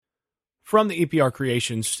From the EPR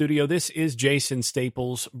Creations studio, this is Jason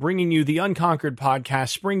Staples bringing you the Unconquered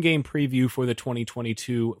Podcast spring game preview for the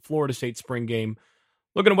 2022 Florida State spring game.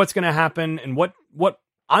 Looking at what's going to happen and what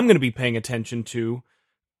I'm going to be paying attention to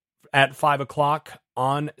at 5 o'clock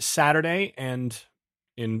on Saturday, and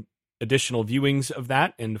in additional viewings of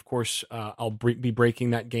that. And of course, I'll be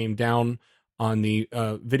breaking that game down on the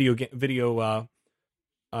video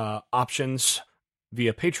options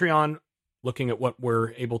via Patreon, looking at what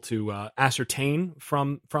we're able to ascertain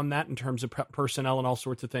from that in terms of personnel and all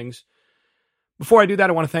sorts of things. Before I do that,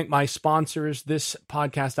 I want to thank my sponsors. This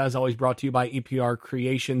podcast, as always, brought to you by EPR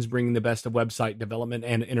Creations, bringing the best of website development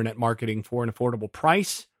and internet marketing for an affordable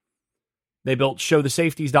price. They built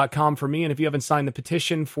showthesafeties.com for me, and if you haven't signed the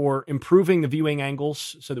petition for improving the viewing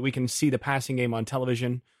angles so that we can see the passing game on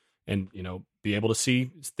television and, be able to see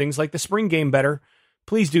things like the spring game better,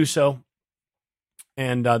 please do so.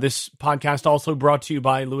 And this podcast also brought to you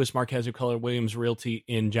by Louis Marquez of Keller Williams Realty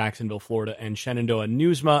in Jacksonville, Florida, and Shenandoah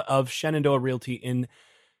Newsma of Shenandoah Realty in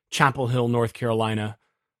Chapel Hill, North Carolina.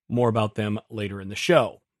 More about them later in the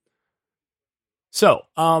show. So,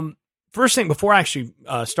 first thing, before I actually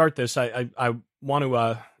start this, I want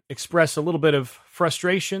to express a little bit of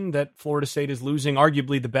frustration that Florida State is losing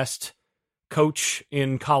arguably the best coach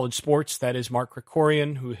in college sports. That is Mark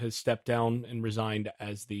Krikorian, who has stepped down and resigned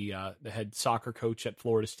as the head soccer coach at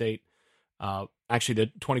Florida State. Actually, the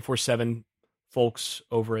 24/7 folks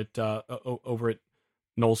over at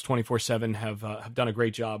Knowles 24/7 have done a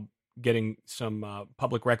great job getting some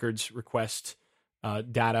public records request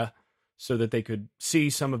data so that they could see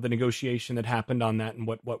some of the negotiation that happened on that and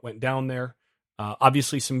what went down there.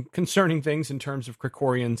 Obviously, some concerning things in terms of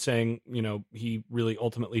Krikorian saying, he really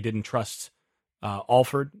ultimately didn't trust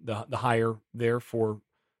Alford, the hire there for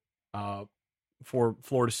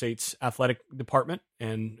Florida State's athletic department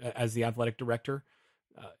and as the athletic director.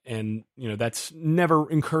 And that's never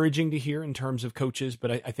encouraging to hear in terms of coaches, but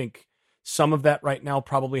I think some of that right now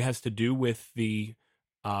probably has to do with the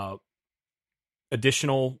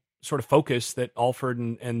additional sort of focus that Alford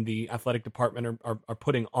and the athletic department are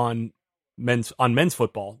putting on men's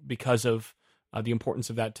football because of the importance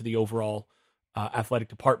of that to the overall athletic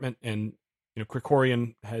department. And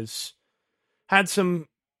Krikorian has had some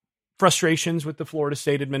frustrations with the Florida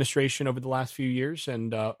State administration over the last few years,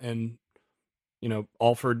 and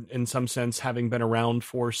Alford, in some sense, having been around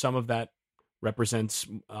for some of that, represents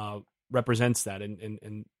that,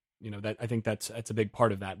 and that I think that's a big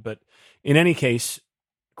part of that. But in any case,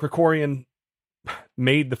 Krikorian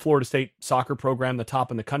made the Florida State soccer program the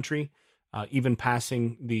top in the country, even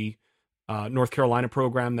passing the North Carolina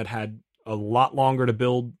program that had a lot longer to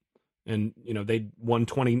build. And, they'd won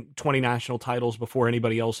 20 national titles before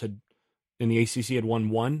anybody else had in the ACC had won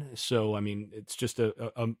one. So, it's just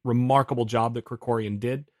a remarkable job that Krikorian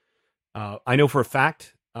did. I know for a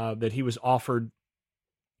fact that he was offered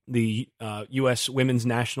the U.S. women's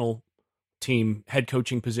national team head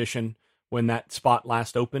coaching position when that spot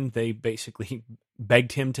last opened. They basically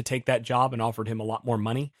begged him to take that job and offered him a lot more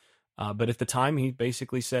money. But at the time, he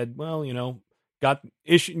basically said, well, got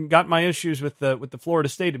my issues with the Florida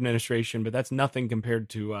State administration, but that's nothing compared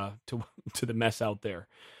to the mess out there.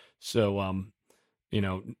 So,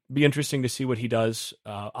 be interesting to see what he does.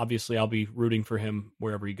 Obviously, I'll be rooting for him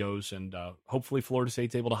wherever he goes, and hopefully Florida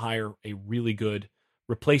State's able to hire a really good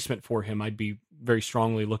replacement for him. I'd be very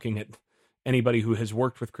strongly looking at anybody who has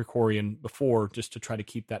worked with Krikorian before, just to try to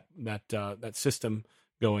keep that system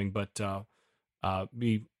going. But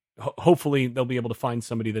hopefully they'll be able to find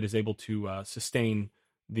somebody that is able to sustain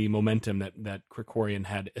the momentum that Krikorian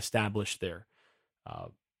had established there.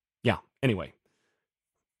 Anyway,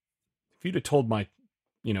 if you'd have told my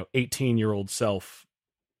 18-year-old self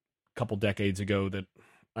a couple decades ago that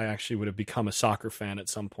I actually would have become a soccer fan at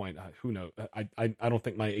some point, who knows? I don't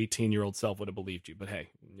think my 18-year-old self would have believed you, but hey,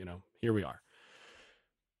 here we are.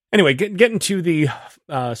 Anyway, getting to the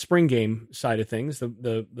spring game side of things,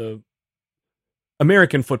 the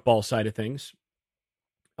American football side of things,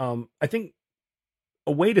 I think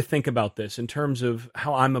a way to think about this in terms of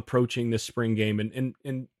how I'm approaching this spring game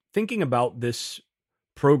and thinking about this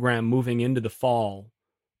program moving into the fall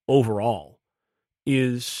overall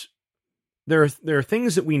is there are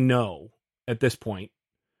things that we know at this point,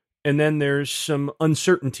 and then there's some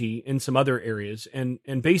uncertainty in some other areas, and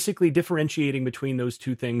basically differentiating between those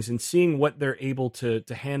two things and seeing what they're able to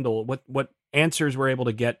handle, what answers we're able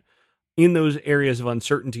to get in those areas of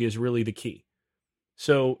uncertainty is really the key.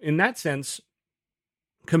 So in that sense,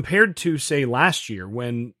 compared to, say, last year,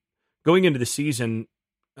 when going into the season,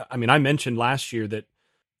 I mentioned last year that,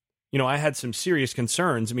 I had some serious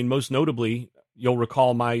concerns. Most notably, you'll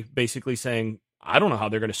recall my basically saying, I don't know how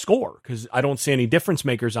they're going to score because I don't see any difference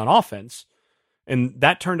makers on offense. And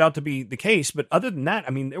that turned out to be the case. But other than that,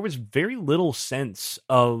 I mean, there was very little sense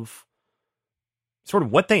of sort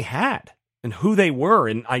of what they had and who they were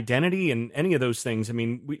and identity and any of those things. I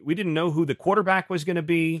mean, we didn't know who the quarterback was going to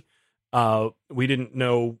be. We didn't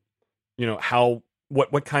know,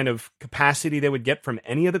 what kind of capacity they would get from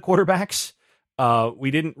any of the quarterbacks. We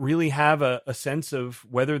didn't really have a sense of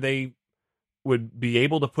whether they would be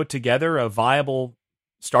able to put together a viable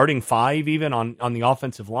starting five even on the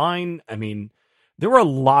offensive line. I mean, there were a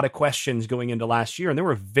lot of questions going into last year, and there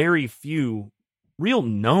were very few real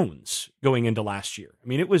knowns going into last year. I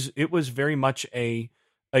mean, it was very much a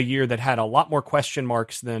year that had a lot more question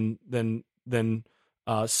marks than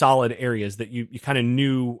solid areas that you kind of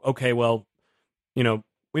knew, okay, well, we know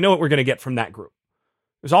what we're going to get from that group.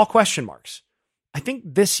 It was all question marks. I think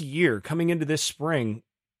this year, coming into this spring,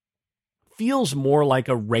 feels more like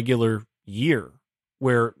a regular year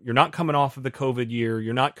where you're not coming off of the COVID year.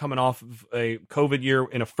 You're not coming off of a COVID year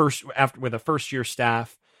with a first year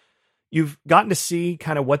staff. You've gotten to see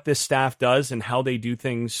kind of what this staff does and how they do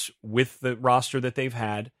things with the roster that they've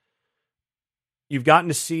had. You've gotten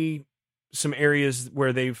to see some areas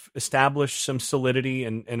where they've established some solidity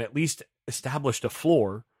and at least established a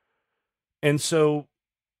floor. And so,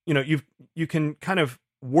 you can kind of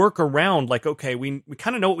work around like, okay, we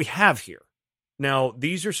kind of know what we have here. Now,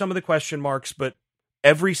 these are some of the question marks, but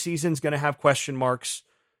every season's going to have question marks.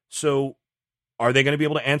 So are they going to be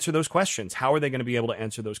able to answer those questions? How are they going to be able to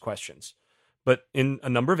answer those questions? But in a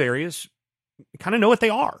number of areas, you kind of know what they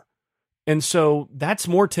are. And so that's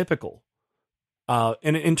more typical.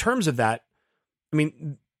 And in terms of that, I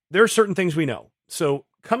mean, there are certain things we know. So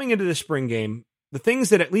coming into the spring game, the things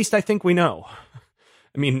that at least I think we know.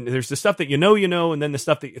 I mean, there's the stuff that you know, and then the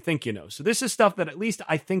stuff that you think you know. So this is stuff that at least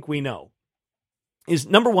I think we know. Is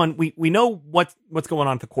number one, we know what's going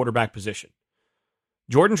on at the quarterback position.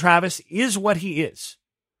 Jordan Travis is what he is.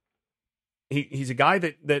 He's a guy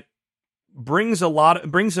that brings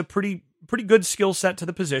a pretty good skill set to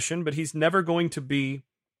the position, but he's never going to be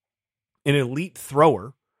an elite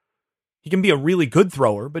thrower. He can be a really good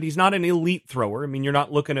thrower, but he's not an elite thrower. I mean, you're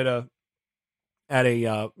not looking at a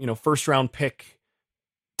first round pick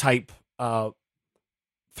type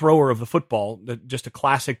thrower of the football, just a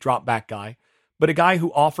classic drop back guy, but a guy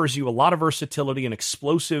who offers you a lot of versatility and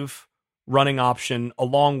explosive running option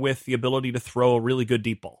along with the ability to throw a really good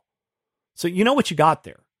deep ball. So you know what you got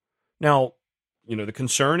there. Now, the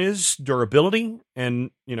concern is durability and,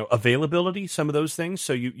 availability, some of those things.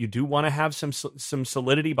 So you do want to have some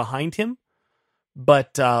solidity behind him,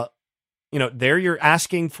 but there you're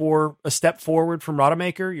asking for a step forward from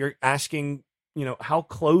Rodemaker. You're asking, how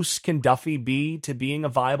close can Duffy be to being a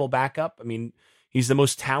viable backup? I mean, he's the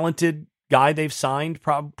most talented guy they've signed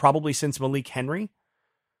probably since Malik Henry.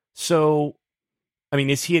 So, I mean,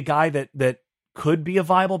 is he a guy that could be a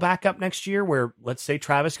viable backup next year where, let's say,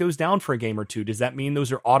 Travis goes down for a game or two? Does that mean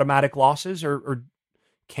those are automatic losses or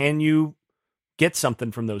can you get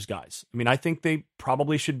something from those guys? I mean, I think they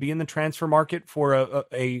probably should be in the transfer market for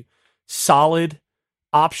a solid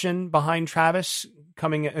option behind Travis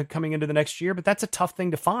coming into the next year, but that's a tough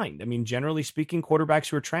thing to find. I mean, generally speaking, quarterbacks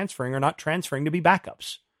who are transferring are not transferring to be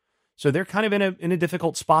backups. So they're kind of in a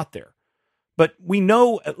difficult spot there. But we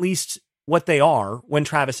know at least what they are when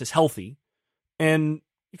Travis is healthy. And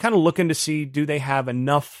you're kind of looking to see, do they have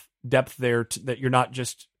enough depth there that you're not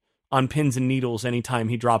just on pins and needles anytime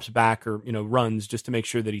he drops back or, runs just to make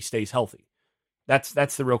sure that he stays healthy.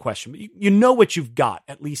 That's the real question. But you know what you've got,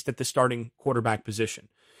 at least at the starting quarterback position.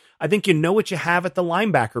 I think you know what you have at the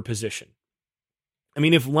linebacker position. I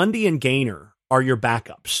mean, if Lundy and Gaynor are your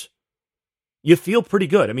backups, you feel pretty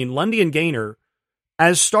good. I mean, Lundy and Gaynor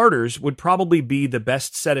as starters would probably be the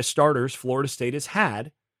best set of starters Florida State has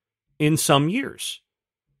had in some years.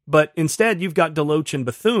 But instead, you've got Deloach and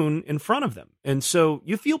Bethune in front of them. And so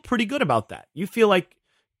you feel pretty good about that. You feel like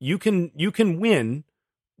you can win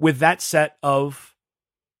with that set of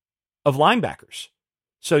linebackers.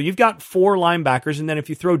 So you've got 4 linebackers, and then if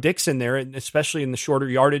you throw Dix in there, and especially in the shorter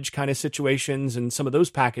yardage kind of situations and some of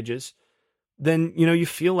those packages, then you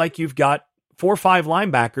feel like you've got 4 or 5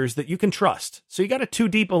 linebackers that you can trust. So you got a 2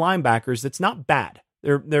 deep of linebackers that's not bad.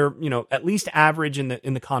 They're at least average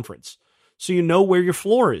in the conference. So you know where your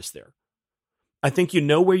floor is there. I think you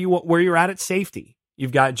know where you're at safety.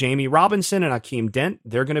 You've got Jamie Robinson and Akeem Dent.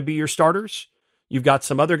 They're going to be your starters. You've got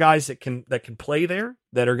some other guys that can play there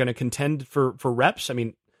that are going to contend for reps. I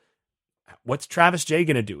mean, what's Travis Jay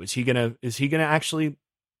going to do? Is he going to actually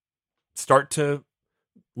start to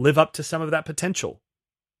live up to some of that potential?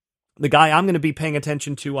 The guy I'm going to be paying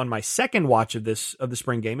attention to on my second watch of the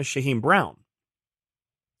spring game is Shaheem Brown.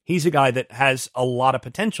 He's a guy that has a lot of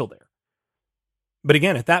potential there. But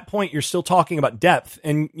again, at that point, you're still talking about depth,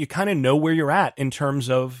 and you kind of know where you're at in terms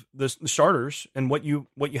of the starters and what you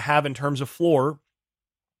have in terms of floor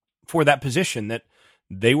for that position. That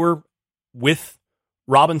they were with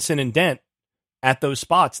Robinson and Dent at those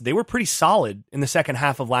spots. They were pretty solid in the second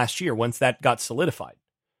half of last year once that got solidified.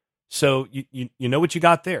 So you know what you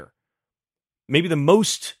got there. Maybe the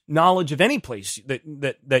most knowledge of any place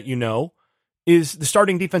that you know is the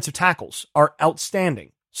starting defensive tackles are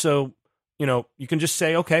outstanding. So, you can just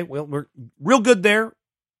say, okay, well, we're real good there.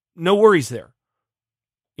 No worries there.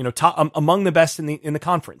 Top, among the best in the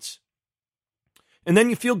conference. And then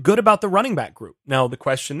you feel good about the running back group. Now, the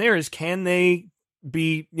question there is, can they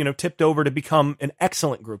be, tipped over to become an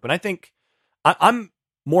excellent group? And I think I'm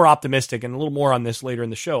more optimistic, and a little more on this later in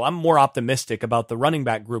the show. I'm more optimistic about the running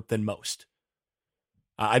back group than most.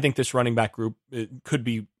 I think this running back group could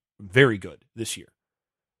be very good this year.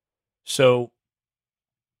 So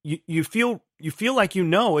you feel like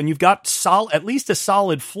and you've got at least a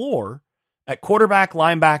solid floor at quarterback,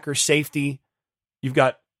 linebacker, safety. You've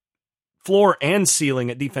got floor and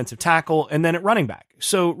ceiling at defensive tackle, and then at running back.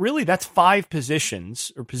 So really, that's 5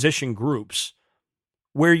 positions or position groups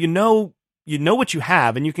where you know what you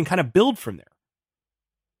have, and you can kind of build from there.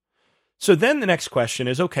 So then the next question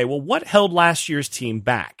is, okay, well, what held last year's team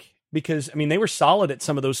back? Because, they were solid at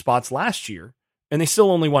some of those spots last year, and they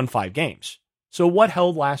still only won 5 games. So what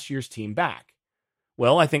held last year's team back?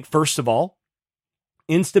 Well, I think, first of all,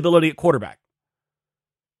 instability at quarterback.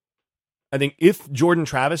 I think if Jordan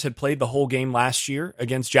Travis had played the whole game last year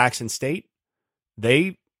against Jackson State,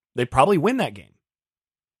 they probably win that game.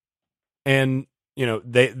 And,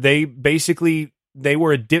 they basically... They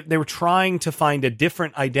were trying to find a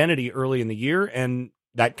different identity early in the year, and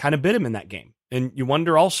that kind of bit them in that game. And you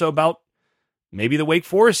wonder also about maybe the Wake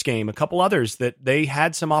Forest game, a couple others that they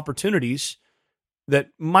had some opportunities that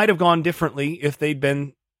might have gone differently if they'd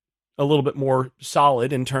been a little bit more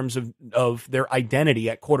solid in terms of their identity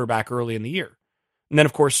at quarterback early in the year. And then,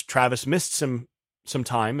 of course, Travis missed some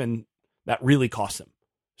time, and that really cost them.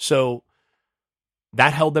 So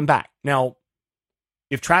that held them back. Now,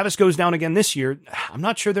 if Travis goes down again this year, I'm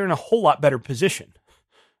not sure they're in a whole lot better position.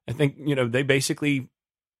 I think, they're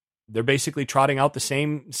basically trotting out the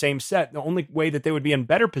same set. The only way that they would be in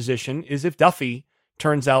better position is if Duffy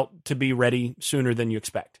turns out to be ready sooner than you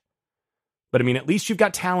expect. But at least you've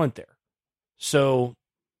got talent there. So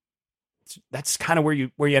that's kind of where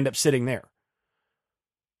you end up sitting there.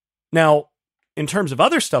 Now, in terms of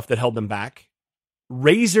other stuff that held them back,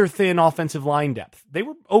 razor thin offensive line depth. They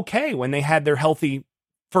were okay when they had their healthy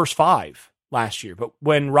first 5 last year. But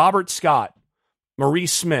when Robert Scott,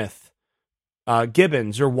 Maurice Smith,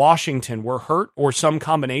 Gibbons, or Washington were hurt, or some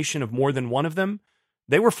combination of more than one of them,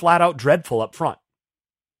 they were flat out dreadful up front.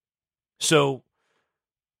 So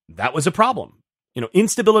that was a problem.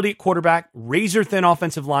 Instability at quarterback, razor thin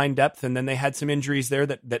offensive line depth, and then they had some injuries there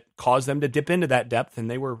that caused them to dip into that depth, and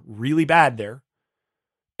they were really bad there.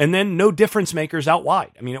 And then no difference makers out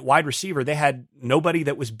wide. At wide receiver, they had nobody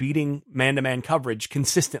that was beating man-to-man coverage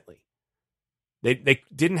consistently. They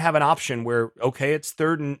didn't have an option where, okay, it's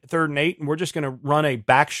third and 8, and we're just going to run a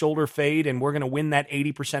back shoulder fade, and we're going to win that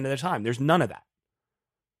 80% of the time. There's none of that.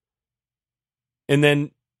 And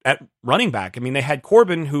then at running back, they had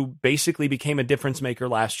Corbin, who basically became a difference maker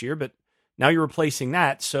last year, but now you're replacing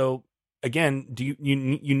that. So again, you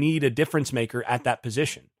need a difference maker at that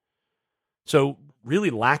position. So really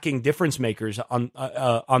lacking difference makers on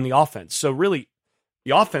the offense. So really,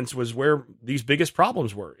 the offense was where these biggest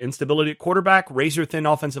problems were: instability at quarterback, razor thin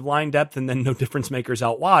offensive line depth, and then no difference makers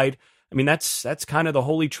out wide. That's kind of the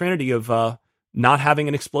holy trinity of not having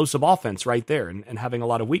an explosive offense right there, and having a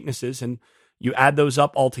lot of weaknesses. And you add those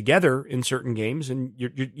up all together in certain games, and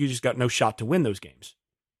you just got no shot to win those games.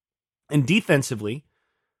 And defensively,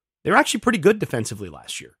 they were actually pretty good defensively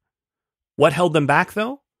last year. What held them back,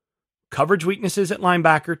 though? Coverage weaknesses at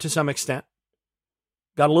linebacker to some extent.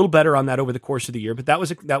 Got a little better on that over the course of the year, but that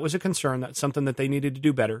was a concern. That's something that they needed to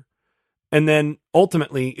do better. And then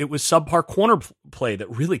ultimately, it was subpar corner play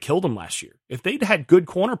that really killed them last year. If they'd had good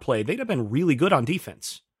corner play, they'd have been really good on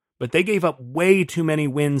defense. But they gave up way too many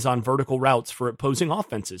wins on vertical routes for opposing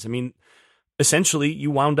offenses. Essentially,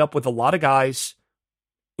 you wound up with a lot of guys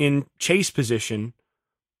in chase position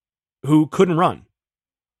who couldn't run,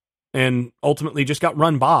 and ultimately just got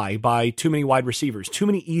run by too many wide receivers, too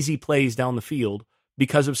many easy plays down the field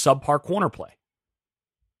because of subpar corner play.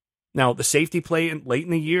 Now, the safety play late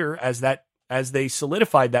in the year, as they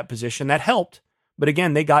solidified that position, that helped. But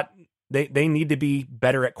again, they need to be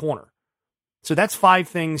better at corner. So that's 5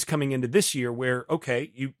 things coming into this year where,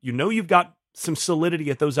 okay, you've got some solidity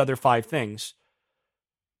at those other 5 things,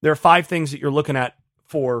 there are 5 things that you're looking at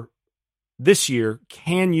for this year.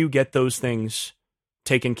 Can you get those things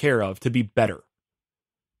taken care of to be better?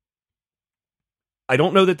 I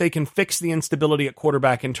don't know that they can fix the instability at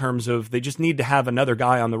quarterback in terms of they just need to have another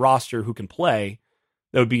guy on the roster who can play.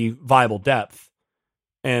 That would be viable depth.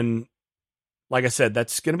 And like I said,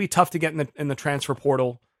 that's going to be tough to get in the transfer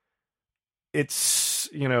portal. It's,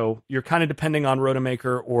 you're kind of depending on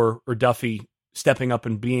Rodemaker or Duffy stepping up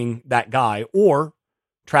and being that guy, or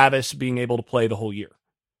Travis being able to play the whole year.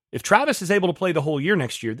 If Travis is able to play the whole year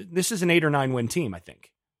next year, this is an 8 or 9 win team, I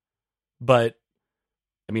think. But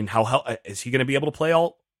I mean, how is he going to be able to play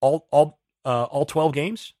all 12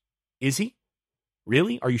 games? Is he?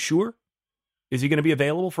 Really? Are you sure? Is he going to be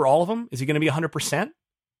available for all of them? Is he going to be 100%?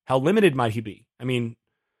 How limited might he be? I mean,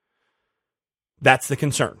 that's the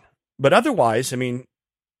concern. But otherwise, I mean,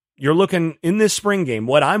 you're looking in this spring game,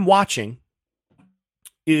 what I'm watching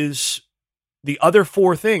is the other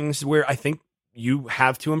 4 things where I think you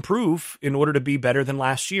have to improve in order to be better than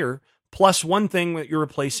last year, plus one thing that you're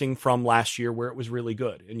replacing from last year where it was really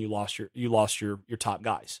good and you lost your top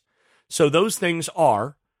guys. So those things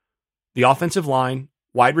are the offensive line,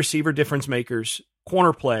 wide receiver difference makers,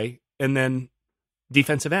 corner play, and then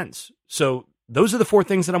defensive ends. So those are the 4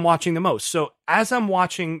 things that I'm watching the most. So as I'm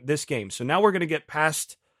watching this game, so now we're going to get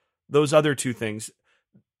past those other 2 things.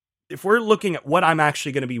 If we're looking at what I'm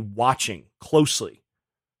actually going to be watching closely,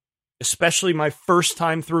 especially my first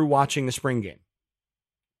time through watching the spring game,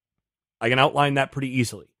 I can outline that pretty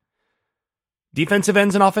easily. Defensive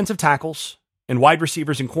ends and offensive tackles and wide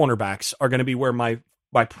receivers and cornerbacks are going to be where my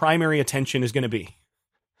primary attention is going to be.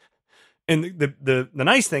 And the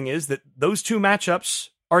nice thing is that those 2 matchups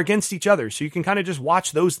are against each other, so you can kind of just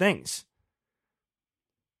watch those things.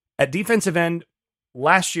 At defensive end,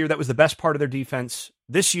 last year, that was the best part of their defense.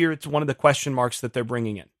 This year, it's one of the question marks that they're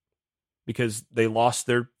bringing in because they lost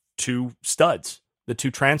their 2 studs, the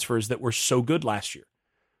 2 transfers that were so good last year.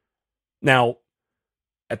 Now,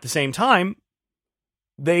 at the same time,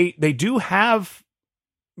 they do have,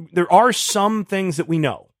 there are some things that we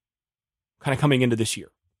know kind of coming into this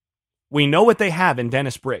year. We know what they have in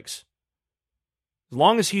Dennis Briggs. As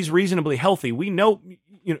long as he's reasonably healthy, we know,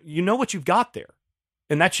 you know what you've got there.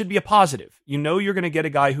 And that should be a positive. You know you're going to get a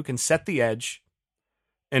guy who can set the edge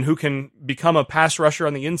and who can become a pass rusher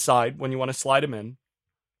on the inside when you want to slide him in,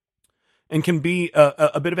 and can be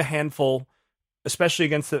a bit of a handful, especially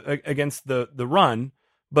against the run,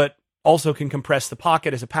 but also can compress the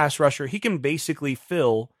pocket as a pass rusher. He can basically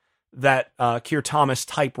fill that Keir Thomas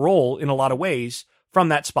type role in a lot of ways from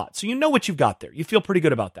that spot. So you know what you've got there. You feel pretty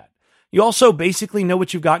good about that. You also basically know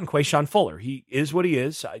what you've got in Quayshawn Fuller. He is what he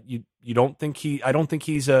is. I don't think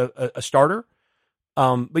he's a starter,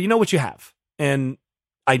 but you know what you have. And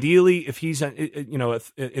ideally, if he's in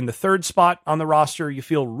the 3rd spot on the roster, you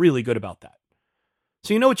feel really good about that.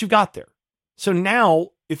 So you know what you've got there. So now,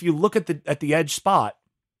 if you look at the edge spot,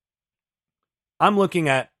 I'm looking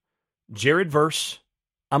at Jared Verse,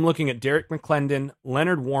 I'm looking at Derek McClendon,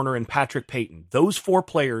 Leonard Warner, and Patrick Payton. Those 4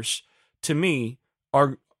 players, to me,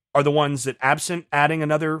 are the ones that, absent adding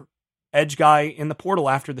another edge guy in the portal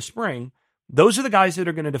after the spring, those are the guys that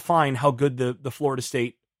are going to define how good the Florida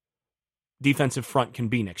State defensive front can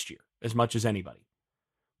be next year, as much as anybody.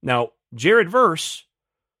 Now, Jared Verse,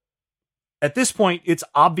 at this point, it's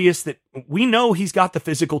obvious that we know he's got the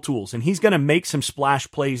physical tools, and he's going to make some splash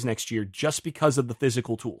plays next year just because of the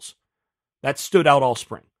physical tools. That stood out all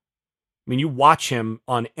spring. I mean, you watch him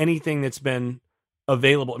on anything that's been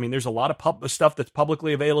available. I mean, there's a lot of stuff that's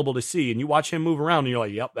publicly available to see, and you watch him move around, and you're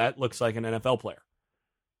like, yep, that looks like an NFL player.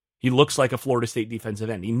 He looks like a Florida State defensive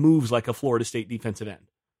end. He moves like a Florida State defensive end.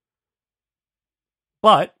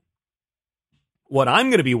 But what I'm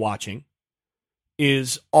going to be watching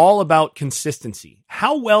is all about consistency.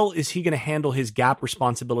 How well is he going to handle his gap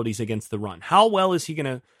responsibilities against the run? How well is he going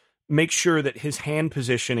to make sure that his hand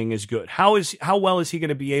positioning is good? How well is he going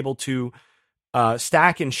to be able to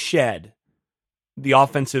stack and shed the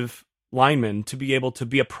offensive lineman to be able to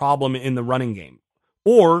be a problem in the running game?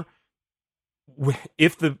 Or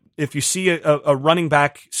if you see a running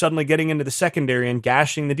back suddenly getting into the secondary and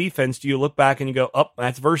gashing the defense, do you look back and you go, oh,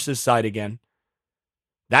 that's Verse's side again?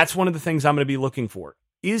 That's one of the things I'm going to be looking for.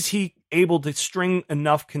 Is he able to string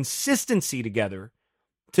enough consistency together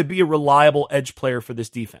to be a reliable edge player for this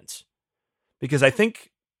defense? Because I think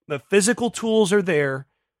the physical tools are there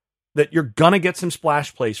that you're going to get some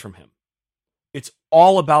splash plays from him. It's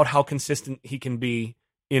all about how consistent he can be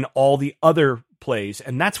in all the other plays.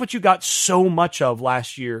 And that's what you got so much of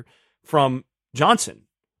last year from Johnson.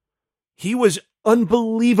 He was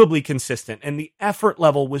unbelievably consistent, and the effort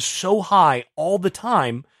level was so high all the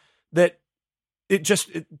time that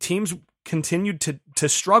teams continued to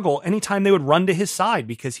struggle anytime they would run to his side,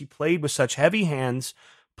 because he played with such heavy hands,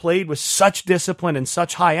 played with such discipline and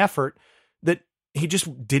such high effort that he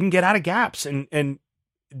just didn't get out of gaps and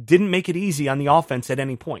didn't make it easy on the offense at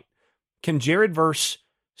any point. Can Jared Verse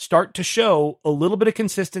start to show a little bit of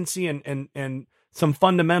consistency and some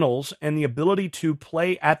fundamentals and the ability to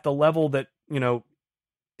play at the level that,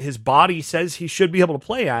 his body says he should be able to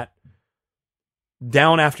play at,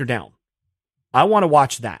 down after down? I want to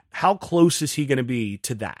watch that. How close is he going to be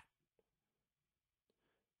to that?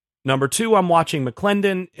 Number 2, I'm watching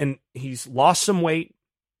McClendon, and he's lost some weight.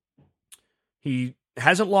 He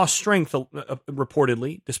hasn't lost strength,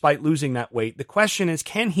 reportedly, despite losing that weight. The question is,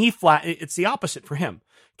 can he it's the opposite for him.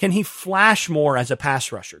 Can he flash more as a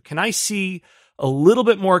pass rusher? Can I see a little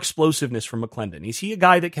bit more explosiveness from McClendon? Is he a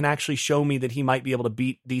guy that can actually show me that he might be able to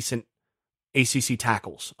beat decent ACC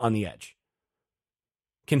tackles on the edge?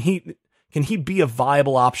 Can he be a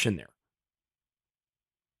viable option there?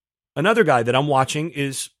 Another guy that I'm watching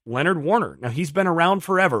is Leonard Warner. Now, he's been around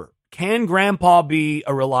forever. Can Grandpa be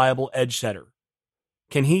a reliable edge setter?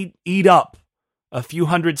 Can he eat up a few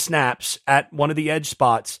hundred snaps at one of the edge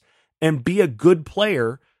spots and be a good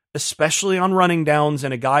player, especially on running downs,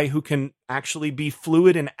 and a guy who can actually be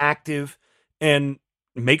fluid and active and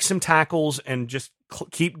make some tackles and just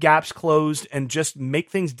keep gaps closed and just make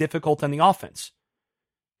things difficult on the offense?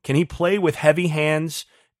 Can he play with heavy hands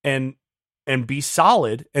and be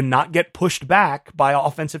solid and not get pushed back by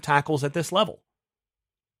offensive tackles at this level?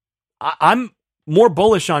 I'm more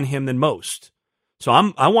bullish on him than most. So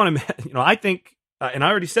I want him, I think, and I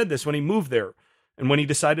already said this when he moved there and when he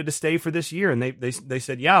decided to stay for this year, and they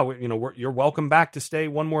said, yeah, you're welcome back to stay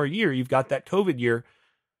one more year. You've got that COVID year.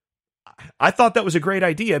 I thought that was a great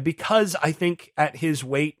idea, because I think at his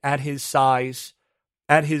weight, at his size,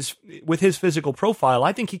 with his physical profile,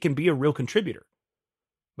 I think he can be a real contributor.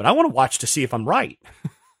 But I want to watch to see if I'm right.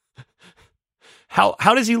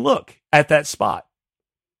 How does he look at that spot?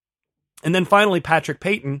 And then finally, Patrick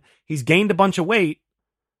Payton, he's gained a bunch of weight,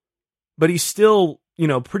 but he's still,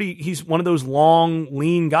 he's one of those long,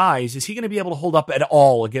 lean guys. Is he going to be able to hold up at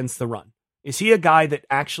all against the run? Is he a guy that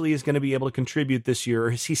actually is going to be able to contribute this year,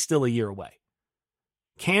 or is he still a year away?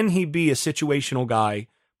 Can he be a situational guy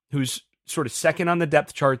who's sort of second on the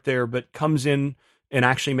depth chart there, but comes in and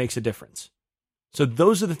actually makes a difference? So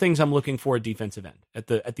those are the things I'm looking for at defensive end,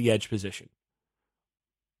 at the edge position.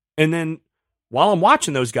 And then while I'm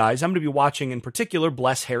watching those guys, I'm going to be watching in particular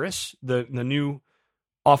Bless Harris, the new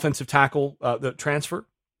offensive tackle, the transfer.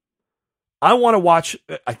 I want to watch,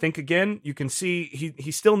 I think, again, you can see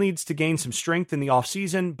he still needs to gain some strength in the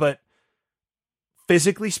offseason, but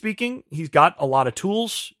physically speaking, he's got a lot of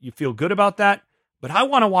tools. You feel good about that. But I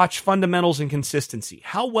want to watch fundamentals and consistency.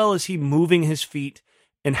 How well is he moving his feet,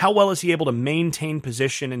 and how well is he able to maintain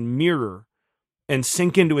position and mirror and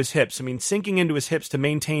sink into his hips? I mean, sinking into his hips to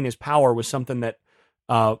maintain his power was something that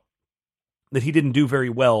he didn't do very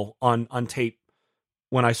well on tape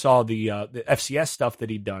when I saw the FCS stuff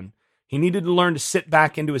that he'd done. He needed to learn to sit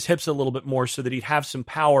back into his hips a little bit more so that he'd have some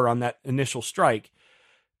power on that initial strike.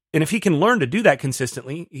 And if he can learn to do that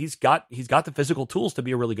consistently, he's got the physical tools to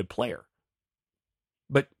be a really good player.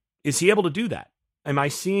 But is he able to do that? Am I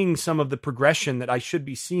seeing some of the progression that I should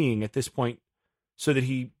be seeing at this point so that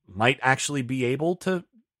he might actually be able to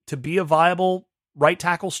be a viable right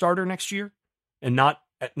tackle starter next year and not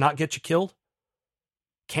get you killed?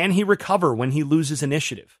 Can he recover when he loses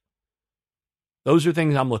initiative? Those are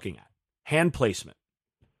things I'm looking at. Hand placement.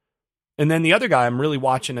 And then the other guy I'm really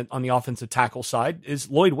watching on the offensive tackle side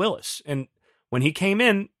is Lloyd Willis. And when he came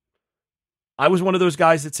in, I was one of those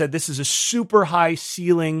guys that said this is a super high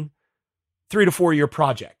ceiling 3 to 4 year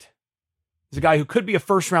project. He's a guy who could be a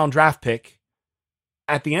first round draft pick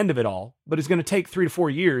at the end of it all, but is going to take 3 to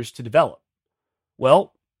 4 years to develop.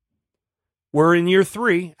 Well, we're in year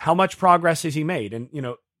 3. How much progress has he made? And,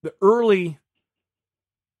 the early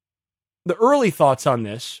thoughts on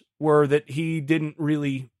this were that he didn't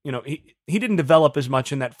really, he didn't develop as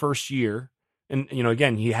much in that first year. And,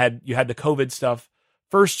 again, you had the COVID stuff,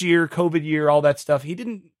 first year, COVID year, all that stuff. He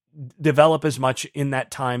didn't develop as much in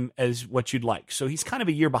that time as what you'd like. So he's kind of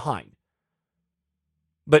a year behind.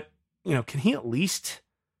 But, can he at least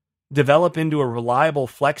develop into a reliable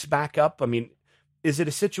flex backup? I mean, is it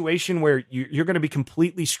a situation where you're going to be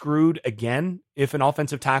completely screwed again if an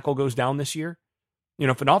offensive tackle goes down this year?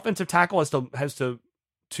 If an offensive tackle has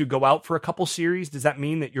to go out for a couple series, does that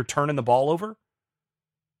mean that you're turning the ball over?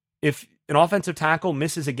 If an offensive tackle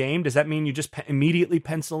misses a game, does that mean you just immediately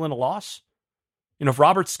pencil in a loss? If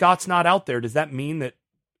Robert Scott's not out there, does that mean that,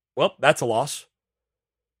 well, that's a loss?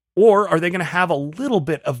 Or are they going to have a little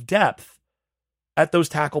bit of depth at those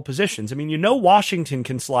tackle positions? Washington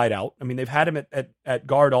can slide out. They've had him at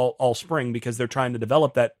guard all spring because they're trying to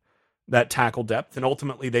develop that tackle depth. And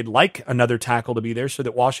ultimately they'd like another tackle to be there so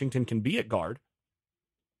that Washington can be at guard.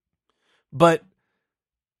 But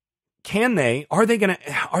are they going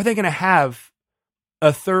to have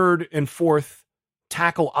a third and fourth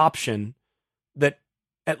tackle option that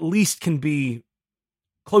at least can be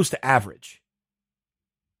close to average?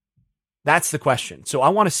 That's the question. So I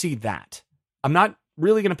want to see that. I'm not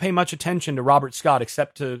really going to pay much attention to Robert Scott,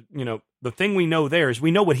 except to, the thing we know there is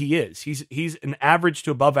we know what he is. He's an average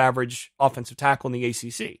to above average offensive tackle in the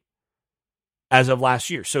ACC as of last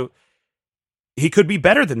year. So he could be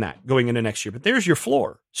better than that going into next year, but there's your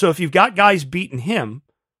floor. So if you've got guys beating him,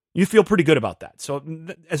 you feel pretty good about that. So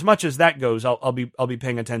as much as that goes, I'll be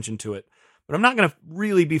paying attention to it, but I'm not going to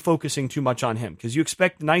really be focusing too much on him because you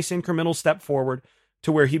expect a nice incremental step forward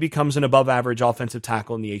to where he becomes an above average offensive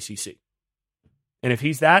tackle in the ACC. And if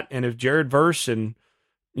he's that, and if Jared Verse and,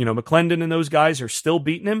 McClendon and those guys are still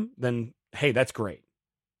beating him, then hey, that's great.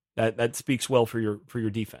 That speaks well for your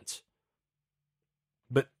defense.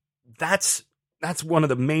 But that's one of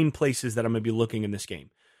the main places that I'm going to be looking in this game.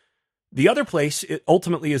 The other place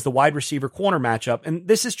ultimately is the wide receiver corner matchup. And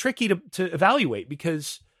this is tricky to evaluate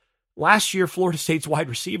because last year, Florida State's wide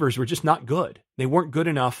receivers were just not good. They weren't good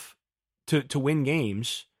enough to win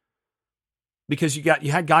games because you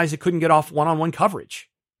had guys that couldn't get off one-on-one coverage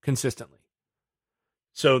consistently.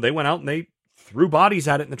 So they went out and they threw bodies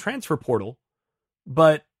at it in the transfer portal.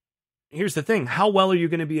 But here's the thing. How well are you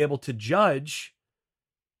going to be able to judge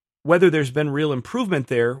whether there's been real improvement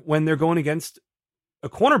there when they're going against a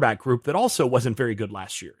cornerback group that also wasn't very good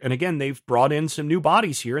last year? And again, they've brought in some new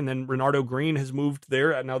bodies here, and then Renardo Green has moved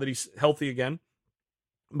there now that he's healthy again.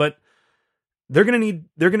 But they're going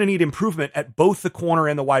to need improvement at both the corner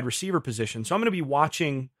and the wide receiver position. So I'm going to be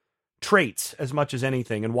watching traits as much as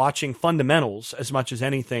anything and watching fundamentals as much as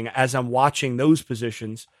anything as I'm watching those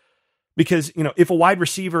positions. Because, if a wide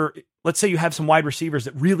receiver, let's say you have some wide receivers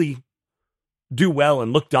that really do well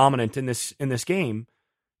and look dominant in this game,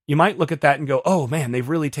 you might look at that and go, oh man, they've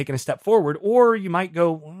really taken a step forward. Or you might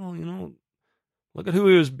go, well, look at who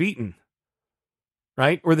he was beating.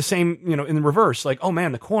 Right? Or the same, in the reverse, like, oh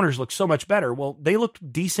man, the corners look so much better. Well, they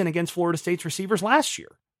looked decent against Florida State's receivers last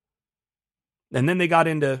year. And then they got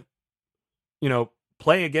into,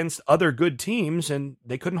 play against other good teams and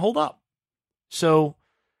they couldn't hold up. So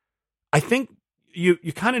I think you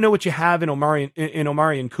kind of know what you have in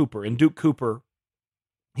Omarion Cooper and Duke Cooper.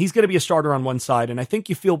 He's going to be a starter on one side, and I think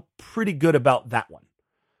you feel pretty good about that one.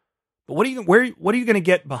 But what are you going to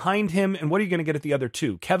get behind him, and what are you going to get at the other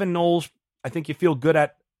two? Kevin Knowles, I think you feel good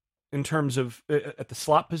at in terms of at the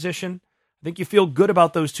slot position. I think you feel good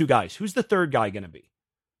about those two guys. Who's the third guy going to be?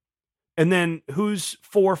 And then who's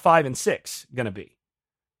 4, 5, and 6 going to be?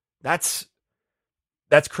 That's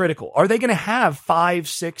critical. Are they going to have 5,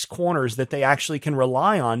 6 corners that they actually can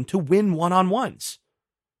rely on to win one-on-ones?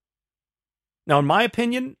 Now, in my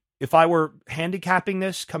opinion, if I were handicapping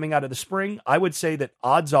this coming out of the spring, I would say that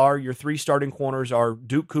odds are your 3 starting corners are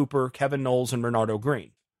Duke Cooper, Kevin Knowles, and Renardo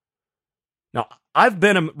Green. Now, I've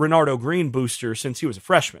been a Renardo Green booster since he was a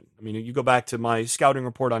freshman. You go back to my scouting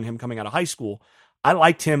report on him coming out of high school. I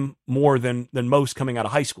liked him more than most coming out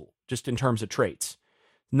of high school, just in terms of traits.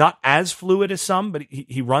 Not as fluid as some, but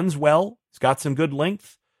he runs well. He's got some good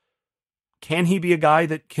length. Can he be a guy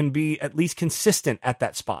that can be at least consistent at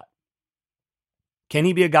that spot? Can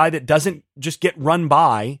he be a guy that doesn't just get run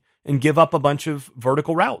by and give up a bunch of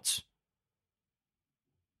vertical routes?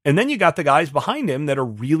 And then you got the guys behind him that are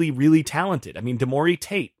really, really talented. Demore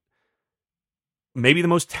Tate, maybe the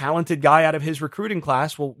most talented guy out of his recruiting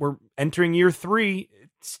class. Well, we're entering year 3.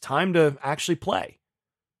 It's time to actually play.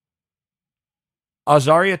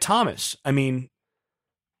 Azaria Thomas,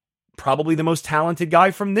 probably the most talented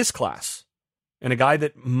guy from this class, and a guy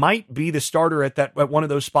that might be the starter at one of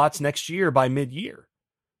those spots next year by mid-year.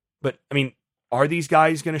 But are these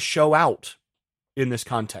guys going to show out in this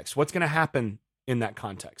context? What's going to happen in that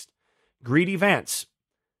context? Greedy Vance,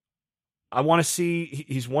 I want to see.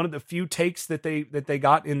 He's one of the few takes that they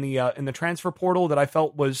got in the transfer portal that I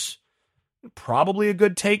felt was probably a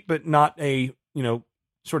good take, but not a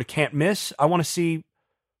sort of can't miss. I want to see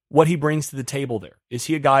what he brings to the table there. Is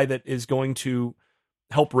he a guy that is going to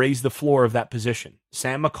help raise the floor of that position?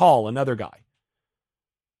 Sam McCall, another guy.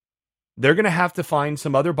 They're going to have to find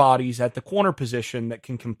some other bodies at the corner position that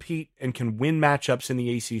can compete and can win matchups in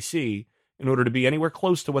the ACC in order to be anywhere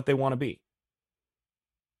close to what they want to be.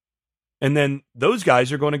 And then those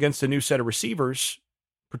guys are going against a new set of receivers,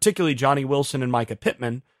 particularly Johnny Wilson and Micah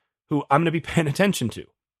Pittman, who I'm going to be paying attention to.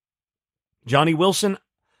 Johnny Wilson,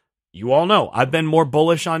 you all know, I've been more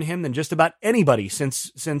bullish on him than just about anybody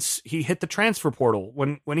since he hit the transfer portal.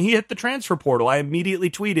 When he hit the transfer portal, I immediately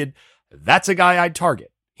tweeted, that's a guy I'd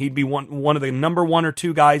target. He'd be one of the number 1 or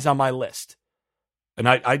 2 guys on my list. And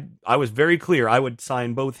I was very clear. I would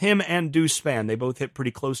sign both him and Deuce Spann. They both hit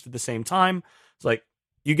pretty close to the same time. It's like,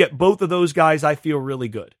 you get both of those guys, I feel really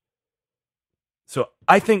good. So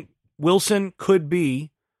I think Wilson could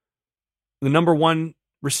be the number 1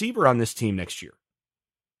 receiver on this team next year.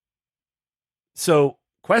 So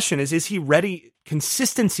question is he ready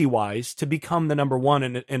consistency-wise to become the number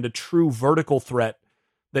 1 and a true vertical threat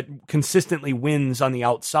that consistently wins on the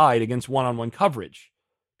outside against one-on-one coverage?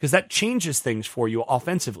 Because that changes things for you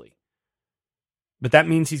offensively. But that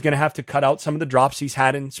means he's going to have to cut out some of the drops he's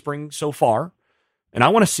had in spring so far. And I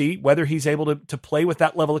want to see whether he's able to play with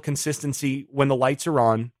that level of consistency when the lights are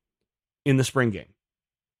on in the spring game.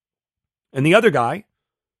 And the other guy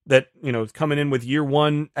that, is coming in with year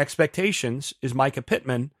 1 expectations is Micah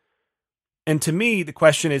Pittman. And to me, the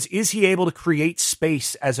question is he able to create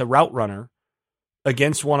space as a route runner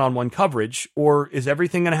against one-on-one coverage, or is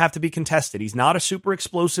everything going to have to be contested? He's not a super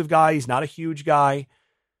explosive guy. He's not a huge guy.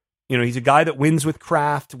 He's a guy that wins with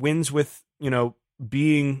craft, wins with,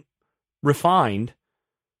 being refined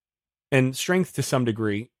and strength to some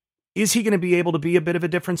degree. Is he going to be able to be a bit of a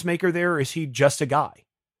difference maker there, or is he just a guy?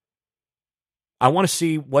 I want to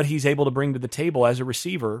see what he's able to bring to the table as a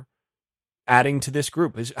receiver, adding to this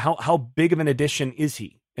group. Is how big of an addition is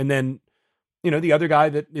he? And then, the other guy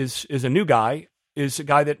that is a new guy is a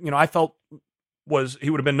guy that, I felt he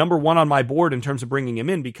would have been number 1 on my board in terms of bringing him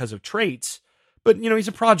in because of traits, but, he's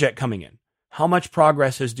a project coming in. How much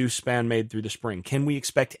progress has Deuce Spann made through the spring? Can we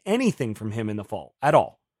expect anything from him in the fall at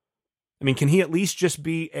all? I mean, can he at least just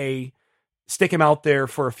be stick him out there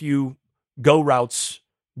for a few go routes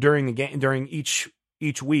during the game, during each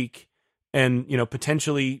week, and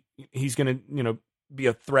potentially he's going to be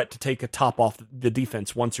a threat to take a top off the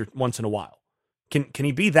defense once in a while. Can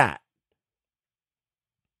he be that?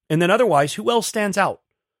 And then otherwise, who else stands out?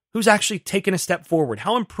 Who's actually taken a step forward?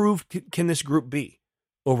 How improved can this group be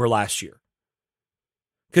over last year?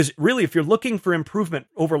 Because really, if you're looking for improvement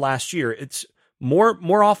over last year, it's more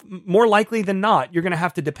likely than not, you're going to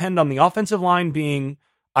have to depend on the offensive line being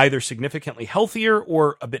either significantly healthier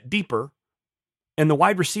or a bit deeper, and the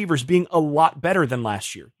wide receivers being a lot better than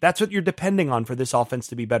last year. That's what you're depending on for this offense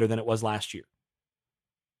to be better than it was last year.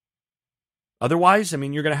 Otherwise,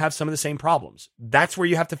 you're going to have some of the same problems. That's where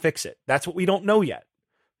you have to fix it. That's what we don't know yet.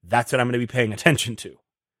 That's what I'm going to be paying attention to.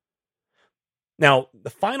 Now, the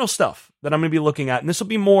final stuff that I'm going to be looking at, and this will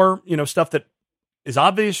be more, stuff that is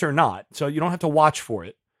obvious or not, so you don't have to watch for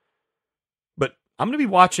it. But I'm going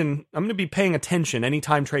to be paying attention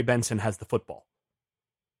anytime Trey Benson has the football.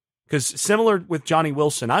 Because similar with Johnny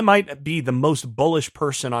Wilson, I might be the most bullish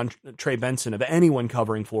person on Trey Benson of anyone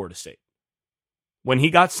covering Florida State. When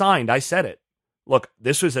he got signed, I said it. Look,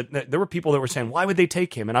 there were people that were saying, why would they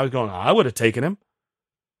take him? And I was going, I would have taken him.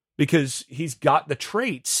 Because he's got the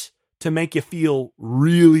traits to make you feel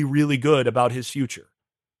really, really good about his future.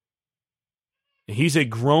 He's a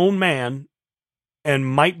grown man and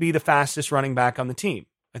might be the fastest running back on the team.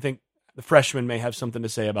 I think the freshman may have something to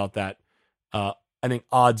say about that. I think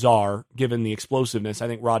odds are, given the explosiveness, I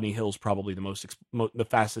think Rodney Hill's probably the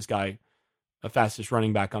fastest guy, the fastest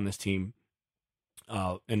running back on this team.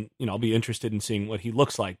 And I'll be interested in seeing what he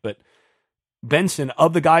looks like. But Benson,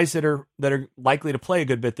 of the guys that are likely to play a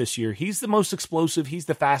good bit this year, he's the most explosive, he's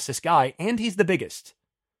the fastest guy, and he's the biggest.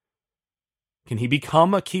 Can he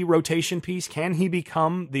become a key rotation piece? Can he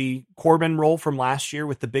become the Corbin role from last year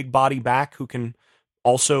with the big body back who can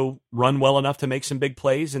also run well enough to make some big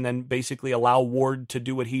plays and then basically allow Ward to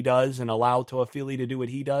do what he does and allow Toafili to do what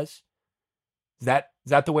he does? Is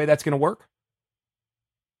that the way that's going to work?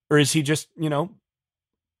 Or is he just, it's going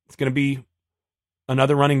to be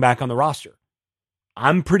another running back on the roster?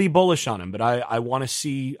 I'm pretty bullish on him, but I want to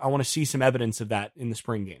see some evidence of that in the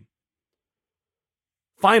spring game.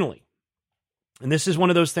 Finally, and this is one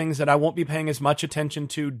of those things that I won't be paying as much attention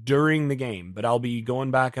to during the game, but I'll be going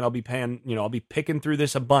back and I'll be picking through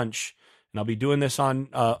this a bunch, and I'll be doing this on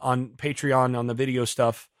Patreon on the video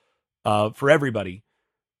stuff for everybody.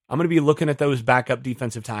 I'm going to be looking at those backup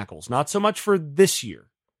defensive tackles, not so much for this year.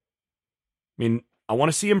 I want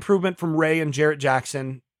to see improvement from Ray and Jarrett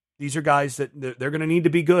Jackson. These are guys that they're going to need to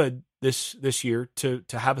be good this year to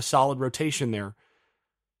have a solid rotation there.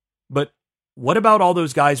 But what about all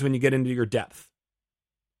those guys when you get into your depth?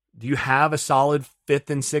 Do you have a solid 5th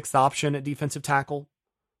and 6th option at defensive tackle?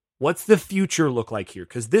 What's the future look like here?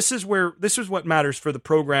 Because this is what matters for the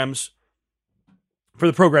program's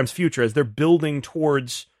future as they're building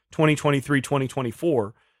towards 2023,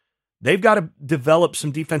 2024. They've got to develop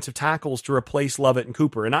some defensive tackles to replace Lovett and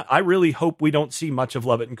Cooper. And I really hope we don't see much of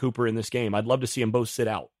Lovett and Cooper in this game. I'd love to see them both sit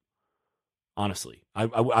out. Honestly, I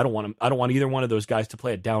don't want them. I don't want either one of those guys to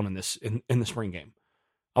play it down in the spring game.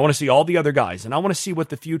 I want to see all the other guys, and I want to see what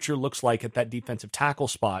the future looks like at that defensive tackle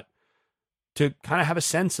spot to kind of have a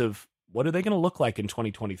sense of what are they going to look like in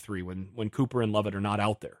 2023 when Cooper and Lovett are not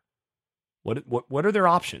out there. What are their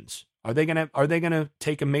options? Are they gonna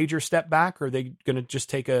take a major step back, or are they gonna just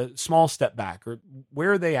take a small step back, or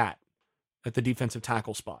where are they at the defensive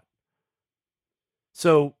tackle spot?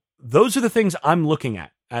 So those are the things I'm looking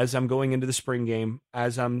at as I'm going into the spring game,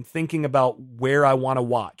 as I'm thinking about where I want to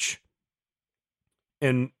watch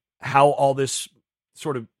and how all this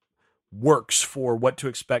sort of works for what to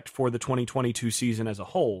expect for the 2022 season as a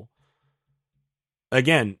whole.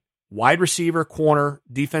 Again, wide receiver, corner,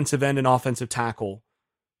 defensive end, and offensive tackle.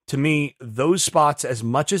 To me, those spots, as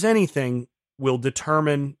much as anything, will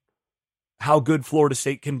determine how good Florida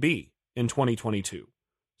State can be in 2022.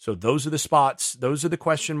 So those are the spots, those are the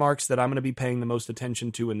question marks that I'm going to be paying the most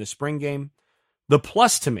attention to in the spring game. The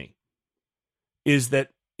plus to me is that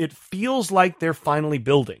it feels like they're finally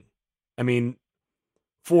building. I mean,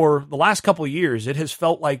 for the last couple of years, it has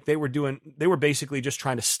felt like they were basically just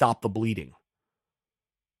trying to stop the bleeding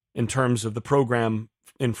in terms of the program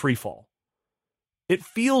in free fall. It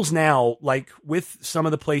feels now like with some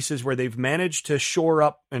of the places where they've managed to shore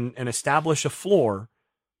up and establish a floor,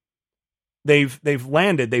 they've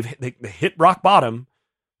landed, they hit rock bottom,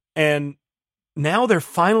 and now they're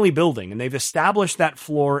finally building, and they've established that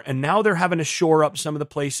floor, and now they're having to shore up some of the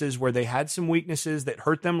places where they had some weaknesses that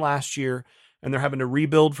hurt them last year, and they're having to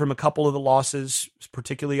rebuild from a couple of the losses,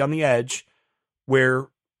 particularly on the edge, where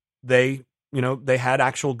they had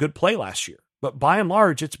actual good play last year. But by and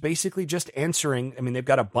large, it's basically just answering. I mean, they've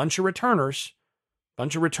got a bunch of returners,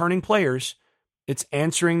 bunch of returning players. It's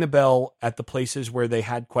answering the bell at the places where they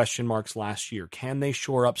had question marks last year. Can they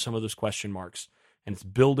shore up some of those question marks? And it's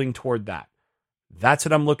building toward that. That's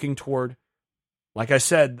what I'm looking toward. Like I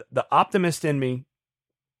said, the optimist in me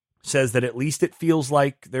says that at least it feels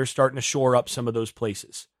like they're starting to shore up some of those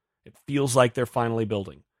places. It feels like they're finally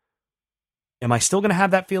building. Am I still going to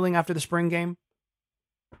have that feeling after the spring game?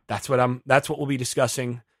 That's what we'll be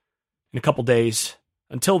discussing in a couple days.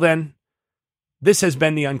 Until then, this has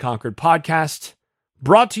been the Unconquered Podcast,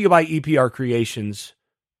 brought to you by EPR Creations,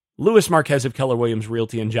 Louis Marquez of Keller Williams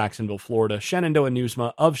Realty in Jacksonville, Florida, Shenandoah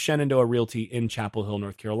Newsma of Shenandoah Realty in Chapel Hill,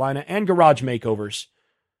 North Carolina, and Garage Makeovers.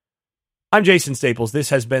 I'm Jason Staples. This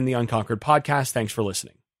has been the Unconquered Podcast. Thanks for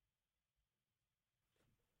listening.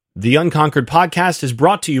 The Unconquered Podcast is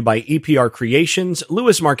brought to you by EPR Creations,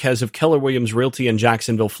 Louis Marquez of Keller Williams Realty in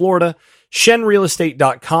Jacksonville, Florida,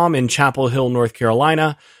 ShenRealEstate.com in Chapel Hill, North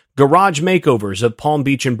Carolina, Garage Makeovers of Palm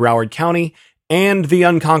Beach and Broward County, and the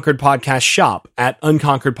Unconquered Podcast shop at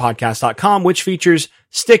UnconqueredPodcast.com, which features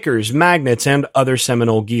stickers, magnets, and other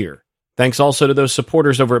Seminole gear. Thanks also to those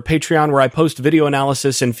supporters over at Patreon, where I post video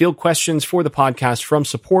analysis and field questions for the podcast from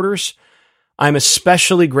supporters. I'm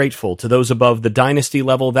especially grateful to those above the Dynasty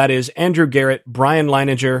level, that is Andrew Garrett, Brian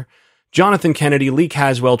Leininger, Jonathan Kennedy, Lee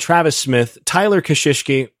Caswell, Travis Smith, Tyler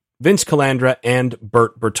Kashishki, Vince Calandra, and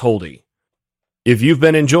Bert Bertoldi. If you've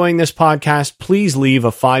been enjoying this podcast, please leave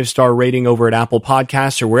a 5-star rating over at Apple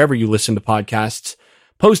Podcasts or wherever you listen to podcasts.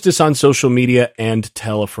 Post us on social media and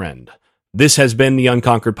tell a friend. This has been the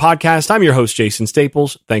Unconquered Podcast. I'm your host, Jason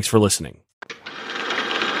Staples. Thanks for listening.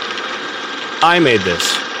 I made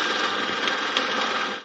this.